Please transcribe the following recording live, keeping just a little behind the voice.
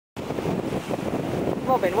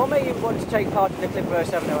Robin, what made you want to take part in the Clipper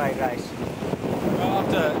 0708 race? Well,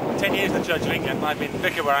 after 10 years in the Church of England, I've been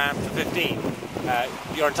vicar where I am for 15.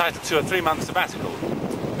 You're entitled to a 3-month sabbatical.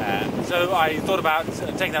 So I thought about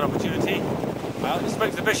taking that opportunity. I spoke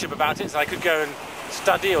to the bishop about it, so I could go and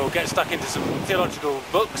study or get stuck into some theological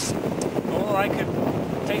books, or I could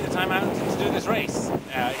take the time out to do this race.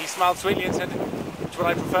 He smiled sweetly and said, which would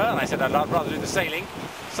I prefer? And I said I'd rather do the sailing.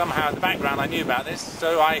 Somehow in the background I knew about this,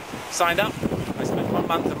 so I signed up. I spent 1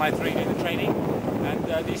 month of my 3 doing the training,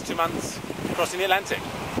 and these 2 months crossing the Atlantic.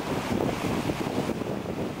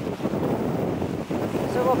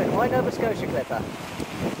 So Robin, why Nova Scotia Clipper?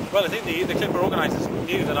 Well, I think the Clipper organisers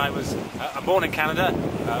knew that I was I'm born in Canada.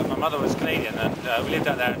 My mother was Canadian, and we lived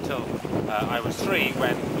out there until I was 3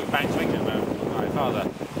 when we moved back to England, where my father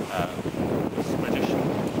was British.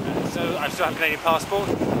 So I still have a Canadian passport.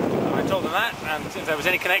 I told them that, and if there was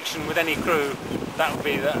any connection with any crew, that would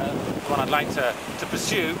be the one I'd like to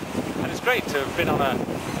pursue. And it's great to have been on a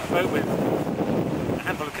boat with a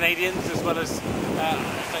handful of Canadians as well as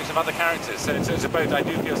some other characters. So it's a boat I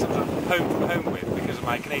do feel some sort of home with because of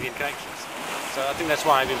my Canadian connections. So I think that's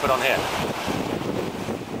why I've been put on here.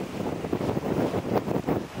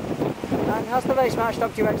 And has the race matched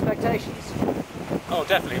up to your expectations? Oh,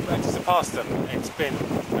 definitely. It's surpassed them. It's been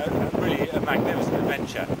really a magnificent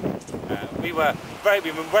adventure. We were very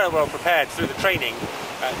well prepared through the training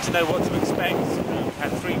to know what to expect. We've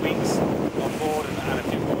had 3 weeks on board and a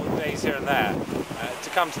few more days here and there to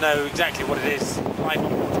come to know exactly what it is life on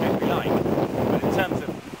board is going to be like. But in terms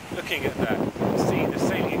of looking at the sea, the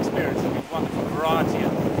sailing experience, there's been wonderful variety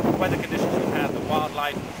of weather conditions we've had, the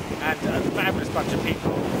wildlife, and a fabulous bunch of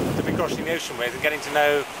people to be crossing the ocean with and getting to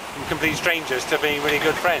know from complete strangers to being really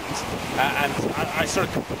good friends. And I sort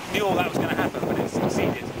of knew all that was going to happen, but it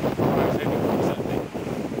succeeded. I was hoping for, certainly.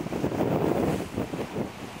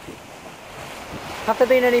 Have there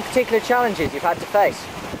been any particular challenges you've had to face?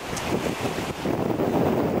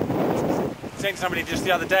 Saying to somebody just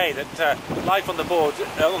the other day that life on the boat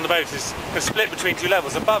is split between 2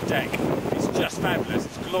 levels. Above deck, it's just fabulous.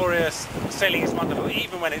 It's glorious. Sailing is wonderful,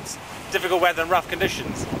 even when it's difficult weather and rough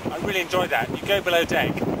conditions. I really enjoy that. You go below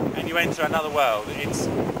deck and you enter another world. It's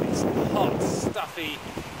hot, stuffy,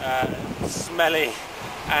 smelly,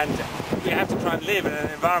 and we have to try and live in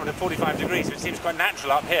an environment of 45 degrees, which seems quite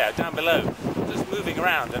natural up here. Down below, just moving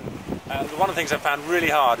around. And one of the things I've found really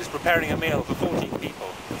hard is preparing a meal for 14 people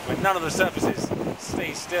when none of the surfaces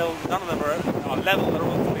stay still, none of them are level, they're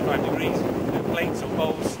all 45 degrees. No plates or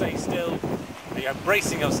bowls stay still. You're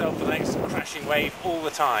bracing yourself for the next crashing wave all the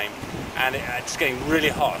time, and it's getting really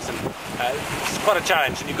hot, and it's quite a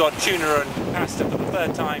challenge. And you've got tuna and pasta for the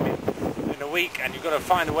 3rd time in a week, and you've got to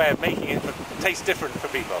find a way of making it taste different for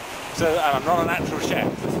people. So I'm not a natural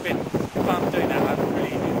chef. It's been fun doing that. I've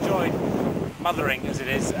really enjoyed mothering, as it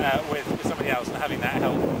is, with somebody else and having that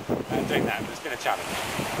help doing that. But it's been a challenge.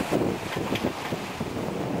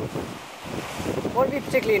 What have you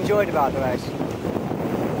particularly enjoyed about the race?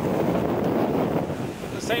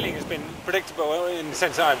 Sailing has been predictable in the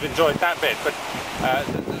sense that I've enjoyed that bit, but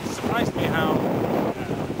it surprised me how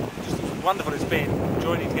just wonderful it's been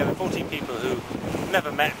joining together 14 people who've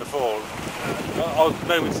never met before, odd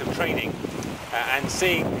moments of training, and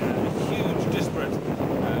seeing huge disparate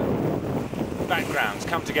backgrounds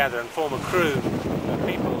come together and form a crew of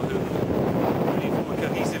people who really form a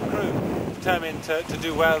cohesive crew, determined to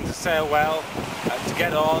do well and to sail well, to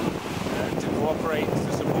get on, to cooperate,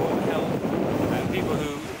 to support and help. People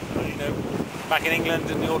who, back in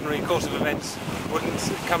England in the ordinary course of events wouldn't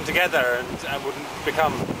come together and wouldn't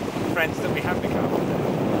become friends that we have become.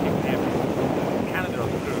 People here from Canada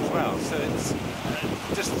on the crew as well. So it's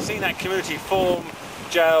just seeing that community form,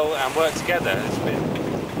 gel and work together has been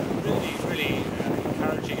really, really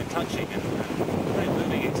encouraging and touching and very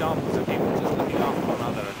moving examples of people just looking after one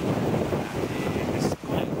another in this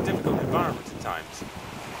quite difficult environment at times.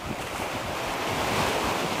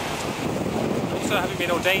 Also, having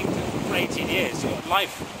been ordained for 18 years,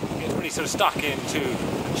 life gets really sort of stuck into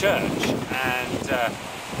the church, and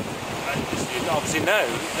you obviously know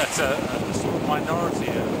that's a sort of minority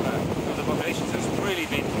of the population. So it's really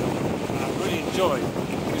been, I've really enjoyed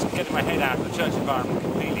just getting my head out of the church environment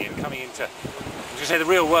completely and coming into, as you say, the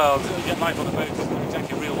real world. Life on the boat is not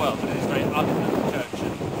exactly a real world, but it is very other than the church,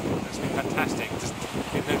 and it's been fantastic. Just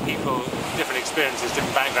getting to know people, different experiences,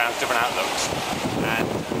 different backgrounds, different outlooks, and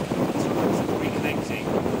reconnecting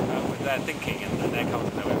with their thinking and their culture,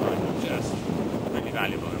 their way of life, are just really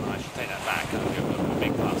valuable, and I should take that back and give them a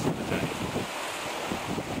big pass on the journey.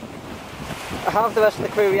 How have the rest of the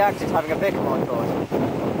crew reacted to having a vicar on board?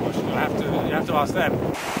 Well, you have to ask them.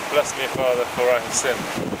 Bless me, Father, for I have sinned.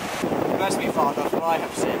 Bless me, Father, for I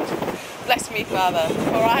have sinned. Bless me, Father,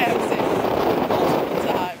 for I have sinned multiple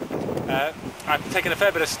times. I've taken a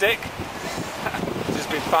fair bit of stick, which has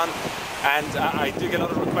been fun, and I do get a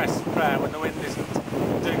lot of requests for prayer when the wind isn't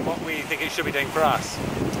doing what we think it should be doing for us.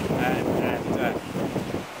 And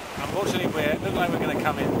unfortunately, it looks like we're going to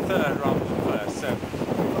come in third rather than first. So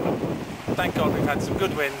thank God we've had some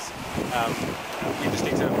good winds. We just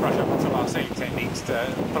need to brush up on some of our sailing techniques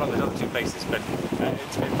to pull up those other two places. But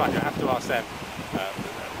it's been fun. You have to ask them.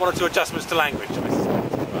 One or two adjustments to language, I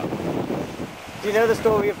suspect, as well. Do you know the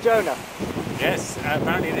story of Jonah? Yes,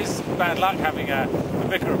 apparently it is bad luck having a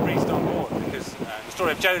vicar or priest on board, because the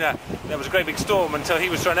story of Jonah, there was a great big storm until he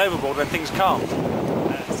was thrown overboard when things calmed.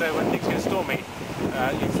 So when things get stormy,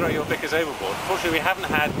 you throw your vicars overboard. Fortunately, we haven't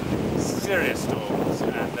had serious storms,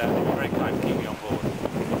 and they've been very kind to keep me on board.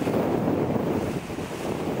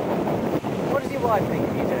 What does your wife think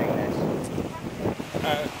of you doing this?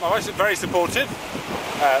 My wife's very supportive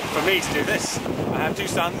for me to do this. I have two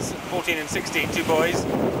sons, 14 and 16, two boys.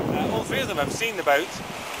 All three of them have seen the boat,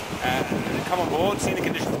 come on board, seen the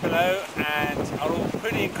conditions below, and are all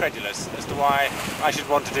pretty incredulous as to why I should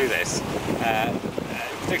want to do this.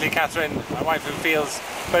 Particularly Catherine, my wife, who feels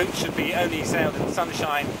boats should be only sailed in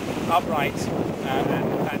sunshine, upright, and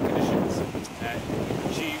bad conditions.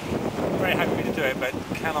 She's very happy for me to do it, but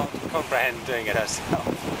cannot comprehend doing it herself.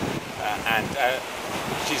 And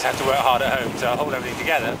she's had to work hard at home to hold everything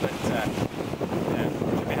together, but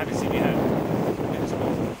she'll be happy to see me home.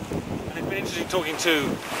 And it's been interesting talking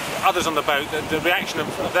to others on the boat. The reaction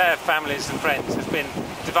of their families and friends has been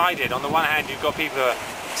divided. On the one hand, you've got people who are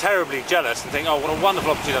terribly jealous and think, oh, what a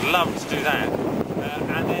wonderful opportunity, I'd love to do that.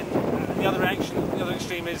 And then the other reaction, the other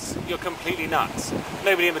extreme is you're completely nuts.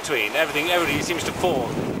 Nobody in between. Everybody seems to fall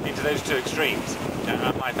into those two extremes.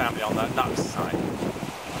 My family on the nuts side.